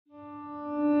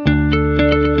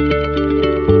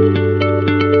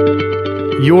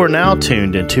You are now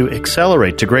tuned into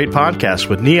Accelerate to Great Podcast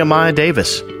with Nehemiah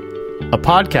Davis, a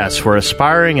podcast for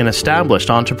aspiring and established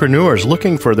entrepreneurs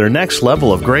looking for their next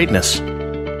level of greatness.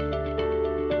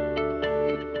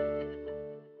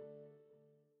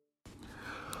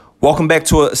 Welcome back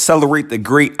to Accelerate the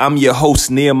Great. I'm your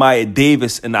host, Nehemiah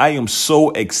Davis, and I am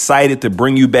so excited to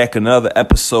bring you back another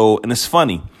episode. And it's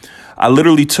funny, I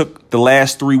literally took the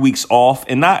last 3 weeks off,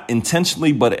 and not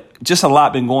intentionally, but just a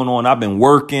lot been going on. I've been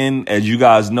working. As you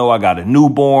guys know, I got a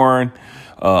newborn,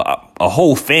 a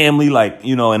whole family,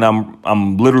 and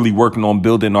I'm literally working on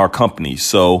building our company.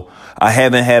 So I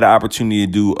haven't had an opportunity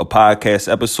to do a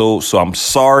podcast episode, so I'm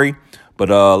sorry, but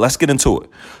let's get into it.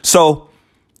 So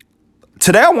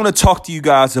today I want to talk to you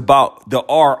guys about the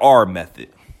RR method.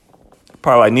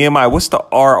 Probably like, Nehemiah, what's the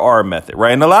RR method,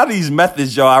 right? And a lot of these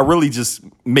methods, y'all, I really just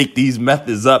make these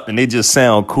methods up and they just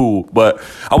sound cool. But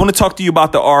I want to talk to you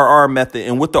about the RR method.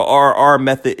 And what the RR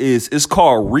method is, it's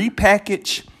called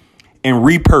repackage and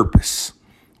repurpose.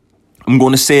 I'm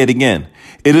going to say it again.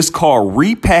 It is called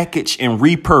repackage and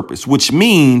repurpose, which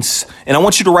means, and I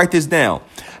want you to write this down,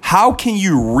 how can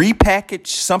you repackage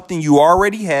something you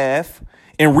already have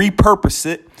and repurpose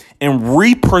it and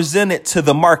represent it to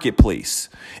the marketplace?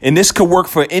 And this could work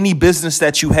for any business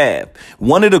that you have.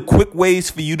 One of the quick ways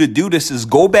for you to do this is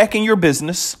go back in your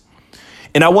business,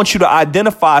 and I want you to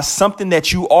identify something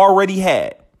that you already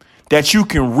had that you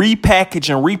can repackage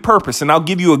and repurpose. And I'll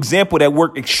give you an example that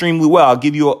worked extremely well. I'll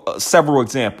give you several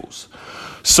examples.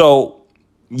 So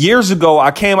years ago,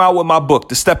 I came out with my book,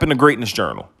 The Step Into Greatness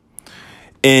Journal,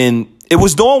 and it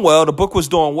was doing well. The book was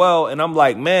doing well. And I'm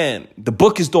like, man, the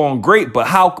book is doing great,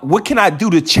 but what can I do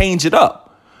to change it up?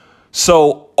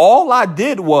 So all I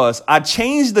did was I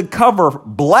changed the cover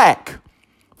black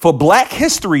for Black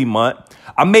History Month.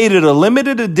 I made it a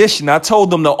limited edition. I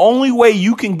told them the only way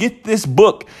you can get this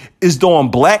book is during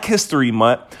Black History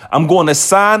Month. I'm going to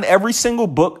sign every single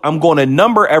book. I'm going to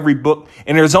number every book.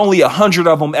 And there's only 100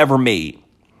 of them ever made.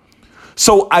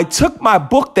 So I took my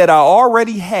book that I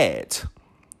already had.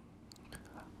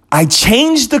 I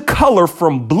changed the color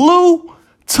from blue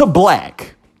to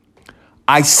black.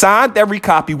 I signed every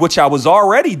copy, which I was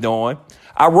already doing.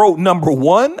 I wrote number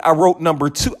 1. I wrote number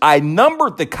 2. I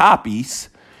numbered the copies.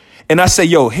 And I said,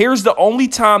 here's the only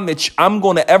time that I'm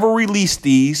going to ever release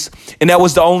these. And that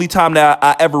was the only time that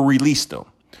I ever released them.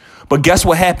 But guess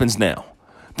what happens now?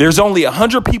 There's only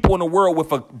 100 people in the world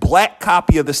with a black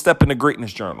copy of the Step Into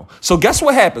Greatness Journal. So guess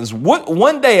what happens?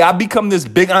 One day I become this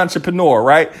big entrepreneur,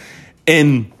 right?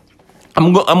 And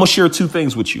I'm going to share 2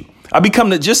 things with you. I become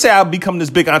this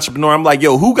big entrepreneur. I'm like,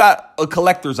 who got a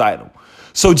collector's item?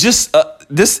 So just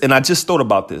this, and I just thought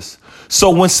about this. So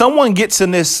when someone gets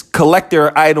in this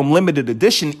collector item limited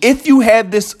edition, if you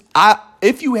had this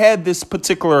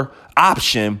particular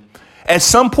option, at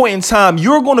some point in time,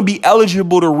 you're going to be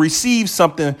eligible to receive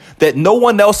something that no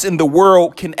one else in the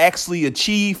world can actually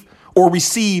achieve or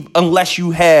receive unless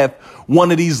you have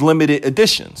one of these limited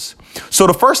editions. So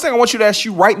the first thing I want you to ask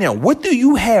you right now, what do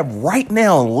you have right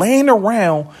now laying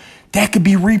around that could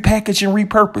be repackaged and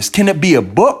repurposed? Can it be a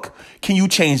book? Can you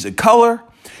change the color?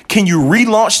 Can you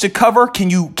relaunch the cover? Can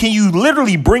you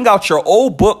literally bring out your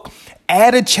old book,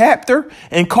 add a chapter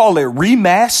and call it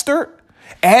remastered?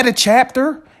 Add a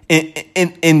chapter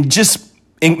and just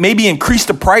maybe increase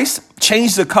the price,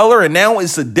 change the color, and now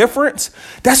it's a difference.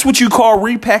 That's what you call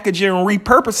repackaging and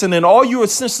repurposing. And all you're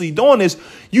essentially doing is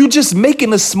you just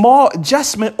making a small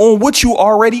adjustment on what you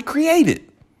already created.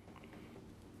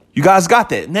 You guys got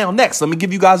that? Now, next, let me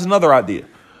give you guys another idea.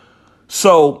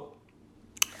 So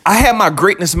I had my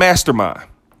Greatness Mastermind.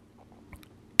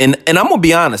 And I'm going to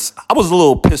be honest, I was a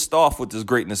little pissed off with this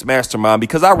Greatness Mastermind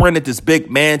because I rented this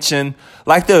big mansion.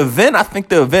 I think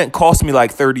the event cost me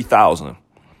like $30,000.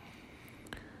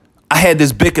 I had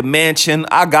this big mansion.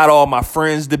 I got all my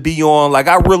friends to be on.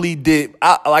 I really did.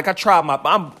 I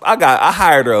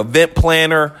hired an event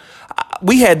planner.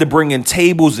 We had to bring in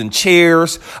tables and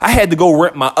chairs. I had to go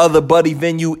rent my other buddy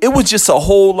venue. It was just a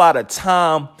whole lot of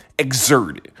time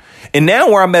exerted. And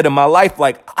now where I'm at in my life,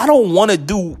 I don't want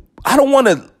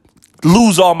to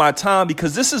lose all my time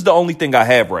because this is the only thing I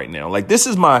have right now. I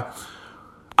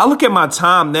look at my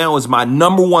time now as my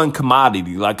number one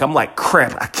commodity. I'm like,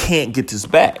 crap, I can't get this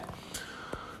back.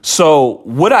 So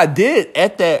what I did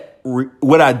at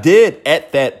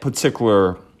that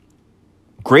particular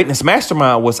Greatness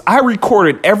Mastermind was I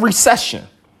recorded every session.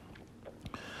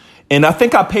 And I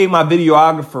think I paid my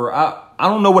videographer. I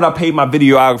don't know what I paid my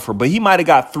videographer, but he might have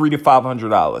got $300 to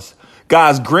 $500.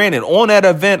 Guys, granted, on that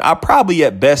event, I probably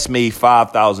at best made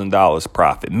 $5,000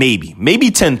 profit, maybe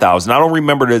 $10,000. I don't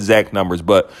remember the exact numbers,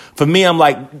 but for me, I'm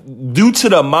like, due to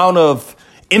the amount of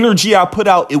energy I put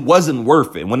out, it wasn't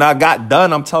worth it. When I got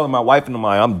done, I'm telling my wife and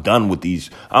I'm done with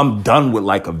these. I'm done with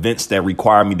like events that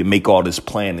require me to make all this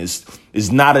plan.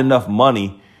 It's not enough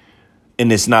money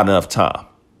and it's not enough time.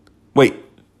 Wait,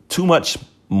 too much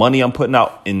money I'm putting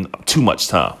out in too much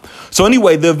time. So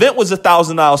anyway, the event was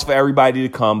 $1,000 for everybody to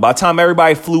come. By the time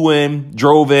everybody flew in,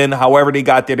 drove in, however they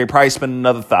got there, they probably spent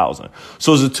another $1,000.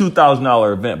 So it was a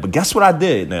 $2,000 event. But guess what I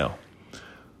did now?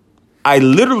 I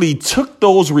literally took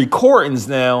those recordings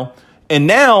now, and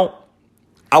now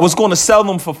I was going to sell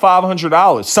them for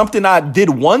 $500. Something I did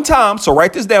one time. So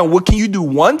write this down. What can you do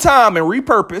one time and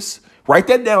repurpose? Write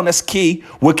that down. That's key.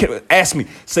 What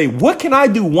can I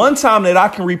do one time that I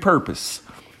can repurpose?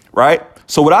 Right.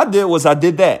 So what I did was I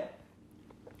did that.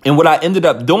 And what I ended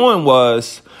up doing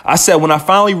was I said, when I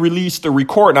finally released the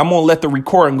recording, I'm going to let the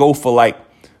recording go for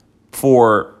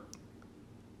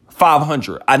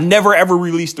 $500. I never, ever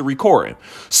released the recording.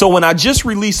 So when I just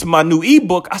released my new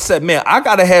ebook, I said, man, I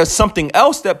got to have something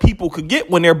else that people could get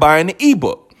when they're buying the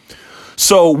ebook.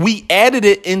 So we added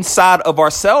it inside of our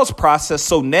sales process.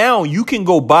 So now you can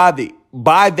go buy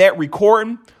that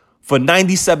recording for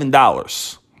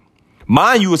 $97.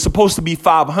 Mind you, it's supposed to be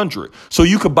 $500. So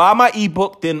you could buy my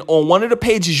ebook. Then on one of the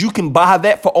pages, you can buy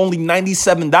that for only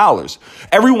 $97.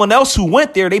 Everyone else who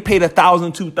went there, they paid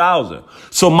 $1,000, $2,000.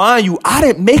 So mind you, I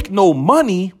didn't make no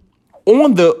money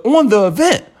on the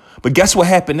event. But guess what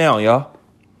happened now, y'all?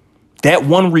 That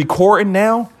one recording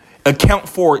now account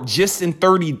for it just in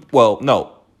 17.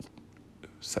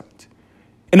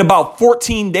 In about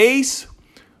 14 days,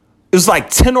 it was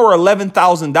like $10,000 or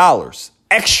 $11,000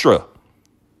 extra.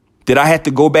 Did I have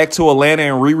to go back to Atlanta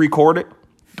and re-record it?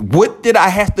 What did I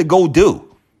have to go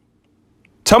do?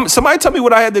 Somebody tell me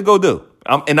what I had to go do.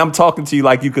 I'm talking to you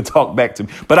like you could talk back to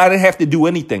me. But I didn't have to do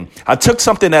anything. I took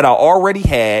something that I already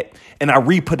had and I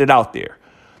re-put it out there.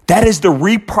 That is the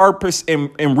repurpose and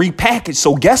repackage.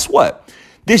 So guess what?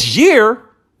 This year,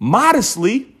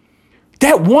 modestly,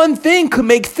 that one thing could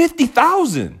make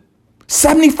 $50,000,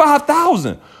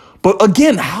 $75,000. But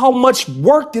again, how much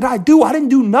work did I do? I didn't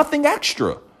do nothing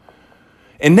extra.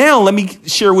 And now let me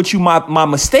share with you my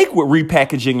mistake with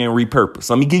repackaging and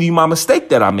repurpose. Let me give you my mistake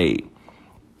that I made.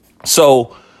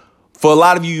 So for a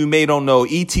lot of you may don't know,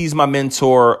 E.T.'s my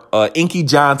mentor, Inky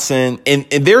Johnson, and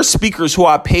they're speakers who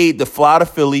I paid to fly to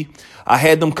Philly. I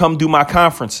had them come do my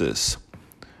conferences.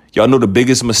 Y'all know the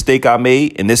biggest mistake I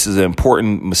made, and this is an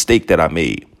important mistake that I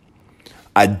made.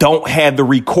 I don't have the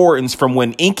recordings from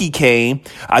when Inky came.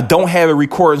 I don't have the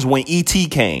recordings when E.T.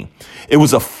 came. It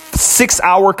was a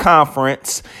 6-hour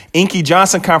conference. Inky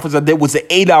Johnson conference I did was an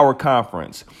 8-hour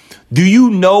conference. Do you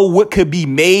know what could be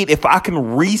made if I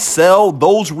can resell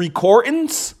those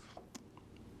recordings?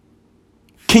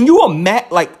 Can you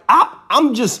imagine?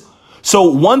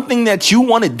 So one thing that you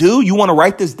want to do, you want to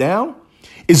write this down,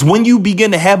 is when you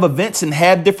begin to have events and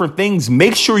have different things,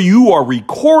 make sure you are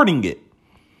recording it.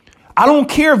 I don't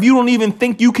care if you don't even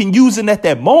think you can use it at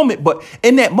that moment, but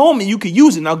in that moment you can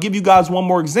use it. And I'll give you guys one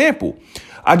more example.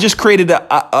 I just created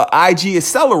a IG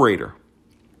accelerator.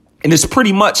 And it's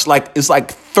pretty much like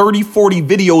 30, 40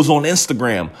 videos on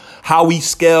Instagram. How we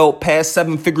scale past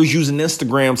 7 figures using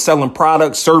Instagram, selling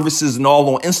products, services, and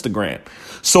all on Instagram.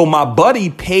 So my buddy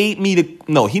paid me he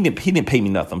didn't pay me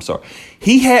nothing. I'm sorry.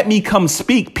 He had me come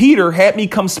speak. Peter had me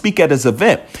come speak at his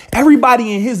event.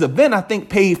 Everybody in his event, I think,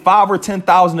 paid $5,000 or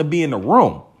 $10,000 to be in the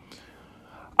room.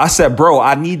 I said, bro,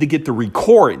 I need to get the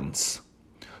recordings.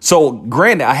 So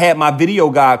granted, I had my video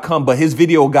guy come, but his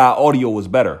video guy audio was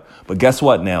better. But guess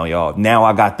what now, y'all? Now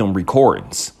I got them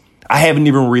recordings. I haven't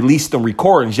even released them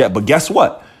recordings yet. But guess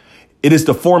what? It is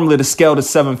the formula to scale to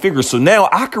 7 figures. So now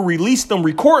I can release them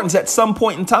recordings at some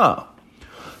point in time.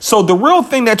 So the real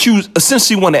thing that you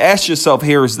essentially want to ask yourself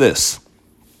here is this.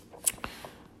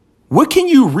 What can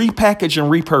you repackage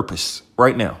and repurpose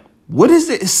right now? What is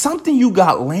it? It's something you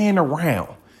got laying around.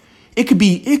 It could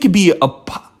be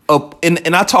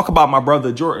and I talk about my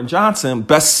brother, Jordan Johnson,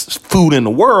 best food in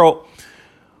the world,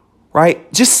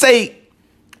 right? Just say,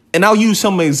 and I'll use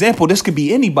some example. This could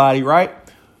be anybody, right?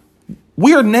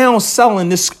 We are now selling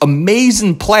this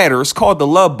amazing platter. It's called the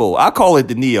Love Bowl. I call it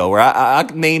the Neo, right? I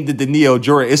named it the Neo.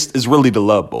 Jordan, it's really the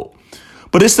Love Bowl.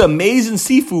 But it's an amazing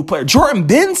seafood platter. Jordan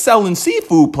been selling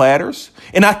seafood platters.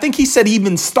 And I think he said he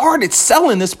even started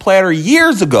selling this platter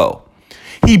years ago.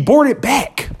 He brought it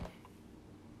back.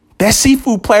 That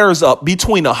seafood platter is up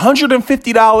between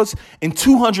 $150 and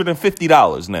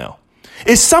 $250 now.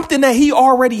 It's something that he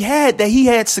already had, that he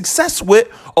had success with.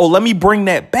 Oh, let me bring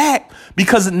that back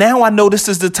because now I know this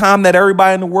is the time that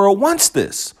everybody in the world wants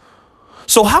this.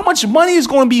 So how much money is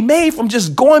going to be made from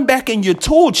just going back in your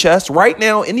tool chest right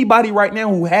now? Anybody right now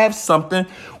who has something,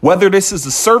 whether this is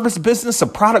a service business, a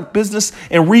product business,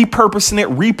 and repurposing it,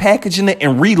 repackaging it,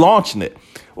 and relaunching it.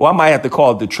 Well, I might have to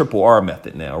call it the triple R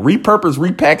method now. Repurpose,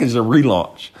 repackage, and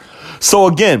relaunch. So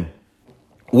again,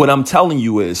 what I'm telling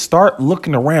you is start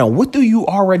looking around. What do you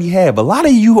already have? A lot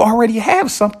of you already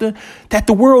have something that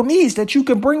the world needs that you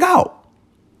can bring out.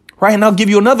 Right. And I'll give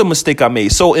you another mistake I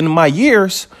made. So in my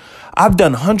years, I've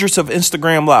done hundreds of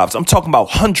Instagram lives. I'm talking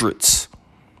about hundreds.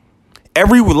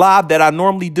 Every live that I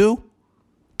normally do,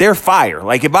 they're fire.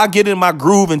 Like if I get in my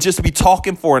groove and just be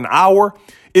talking for an hour,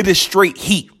 it is straight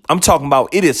heat. I'm talking about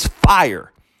it is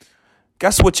fire.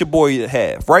 Guess what your boy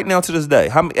have right now to this day?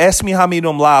 Ask me how many of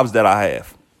them lives that I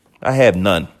have. I have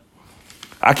none.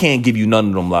 I can't give you none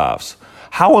of them lives.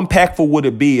 How impactful would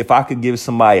it be if I could give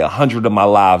somebody 100 of my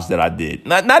lives that I did?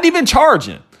 Not even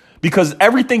charging, because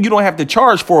everything you don't have to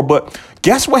charge for. But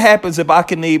guess what happens if I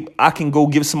can go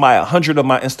give somebody 100 of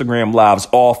my Instagram lives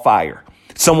all fire?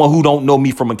 Someone who don't know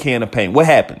me from a can of paint. What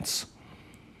happens?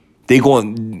 They're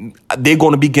going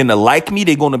to begin to like me.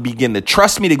 They're going to begin to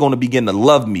trust me. They're going to begin to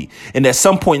love me. And at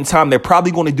some point in time, they're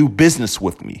probably going to do business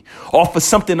with me off of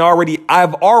something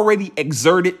I've already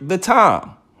exerted the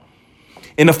time.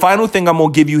 And the final thing I'm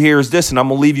going to give you here is this, and I'm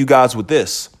going to leave you guys with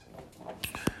this.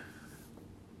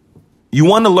 You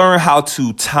want to learn how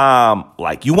to time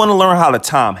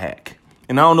hack.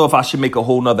 And I don't know if I should make a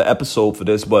whole nother episode for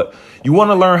this, but you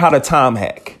want to learn how to time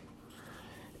hack.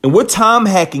 And what time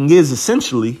hacking is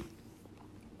essentially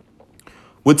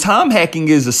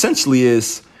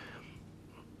is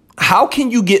how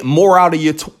can you get more out of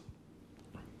your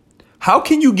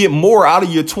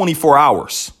 24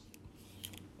 hours?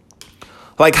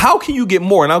 Like, how can you get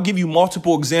more? And I'll give you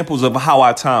multiple examples of how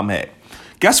I time hack.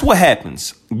 Guess what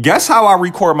happens? Guess how I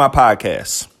record my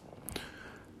podcast?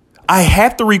 I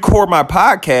have to record my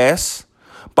podcast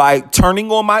by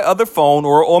turning on my other phone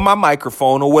or on my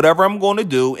microphone or whatever I'm going to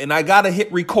do. And I got to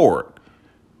hit record.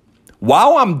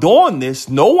 While I'm doing this,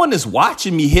 no one is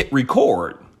watching me hit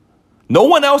record. No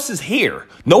one else is here.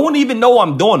 No one even know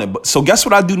I'm doing it. But so guess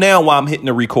what I do now while I'm hitting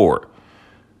the record?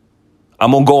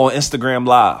 I'm going to go on Instagram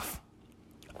Live.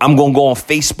 I'm going to go on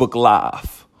Facebook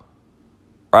Live.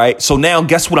 Right? So now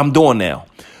guess what I'm doing now?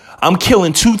 I'm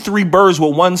killing 2-3 birds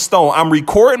with one stone. I'm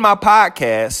recording my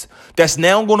podcast that's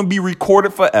now going to be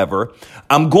recorded forever.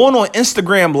 I'm going on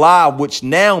Instagram Live, which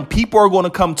now people are going to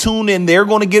come tune in. They're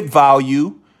going to get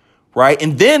value. Right.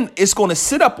 And then it's going to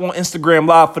sit up on Instagram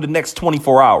Live for the next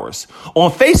 24 hours.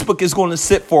 On Facebook, it's going to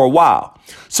sit for a while.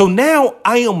 So now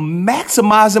I am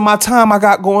maximizing my time I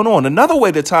got going on. Another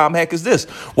way to time hack is this.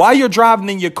 While you're driving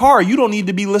in your car, you don't need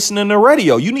to be listening to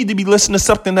radio. You need to be listening to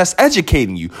something that's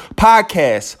educating you.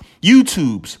 Podcasts,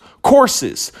 YouTubes,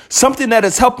 courses, something that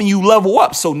is helping you level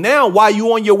up. So now while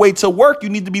you're on your way to work, you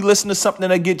need to be listening to something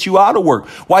that gets you out of work.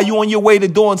 While you're on your way to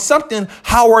doing something,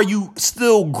 how are you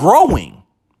still growing?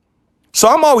 So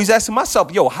I'm always asking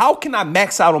myself, how can I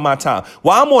max out on my time?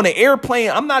 While I'm on an airplane,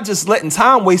 I'm not just letting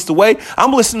time waste away.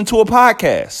 I'm listening to a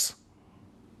podcast.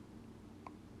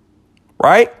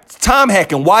 Right? It's time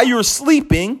hacking. While you're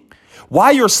sleeping,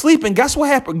 guess what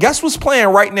happened? Guess what's playing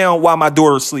right now while my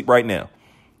daughter's asleep right now?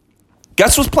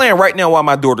 Guess what's playing right now while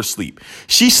my daughter's asleep?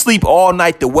 She sleep all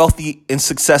night, the wealthy and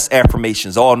success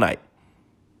affirmations all night.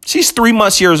 She's 3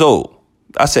 years old.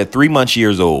 I said 3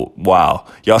 years old. Wow.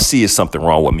 Y'all see it's something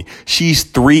wrong with me. She's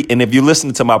 3. And if you're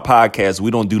listening to my podcast,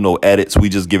 we don't do no edits. We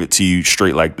just give it to you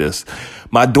straight like this.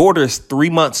 My daughter is 3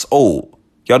 months old.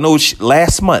 Y'all know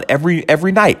last month,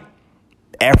 every night,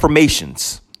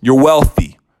 affirmations. You're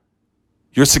wealthy.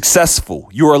 You're successful.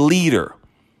 You're a leader.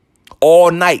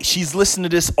 All night. She's listening to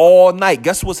this all night.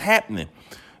 Guess what's happening?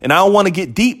 And I don't want to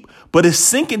get deep, but it's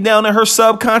sinking down in her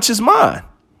subconscious mind.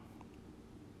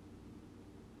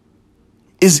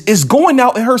 Is going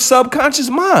out in her subconscious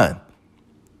mind.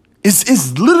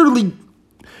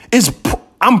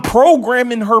 I'm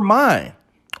programming her mind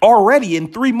already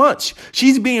in 3 months.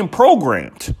 She's being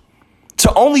programmed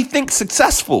to only think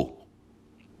successful.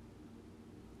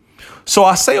 So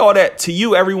I say all that to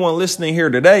you, everyone listening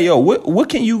here today. What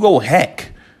can you go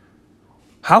hack?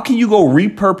 How can you go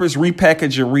repurpose,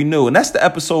 repackage, and renew? And that's the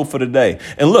episode for today.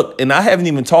 And look, and I haven't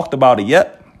even talked about it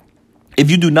yet.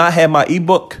 If you do not have my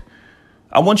ebook,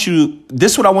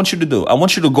 this is what I want you to do. I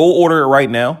want you to go order it right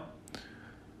now.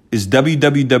 It's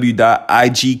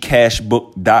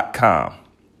www.igcashbook.com.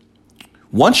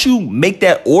 Once you make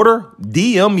that order,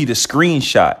 DM me the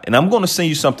screenshot and I'm going to send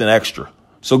you something extra.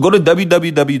 So go to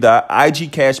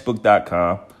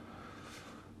www.igcashbook.com.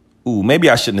 Ooh, maybe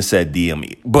I shouldn't have said DM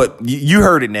me, but you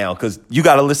heard it now because you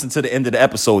got to listen to the end of the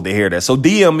episode to hear that. So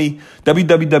DM me,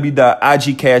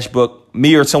 www.igcashbook.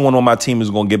 Me or someone on my team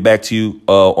is going to get back to you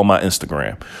on my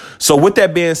Instagram. So with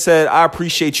that being said, I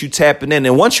appreciate you tapping in.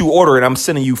 And once you order it, I'm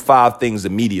sending you 5 things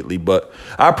immediately. But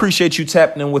I appreciate you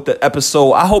tapping in with the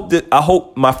episode. I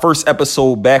hope my first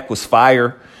episode back was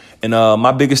fire. And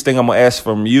my biggest thing I'm going to ask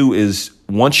from you is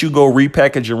once you go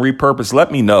repackage and repurpose,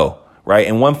 let me know. Right.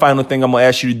 And one final thing I'm going to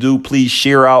ask you to do, please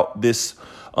share out this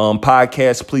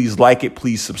podcast. Please like it.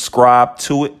 Please subscribe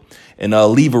to it and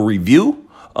leave a review.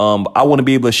 I want to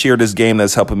be able to share this game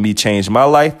that's helping me change my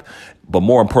life, but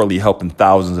more importantly, helping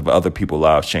thousands of other people's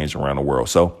lives change around the world.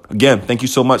 So again, thank you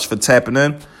so much for tapping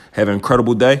in. Have an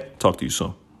incredible day. Talk to you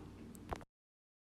soon.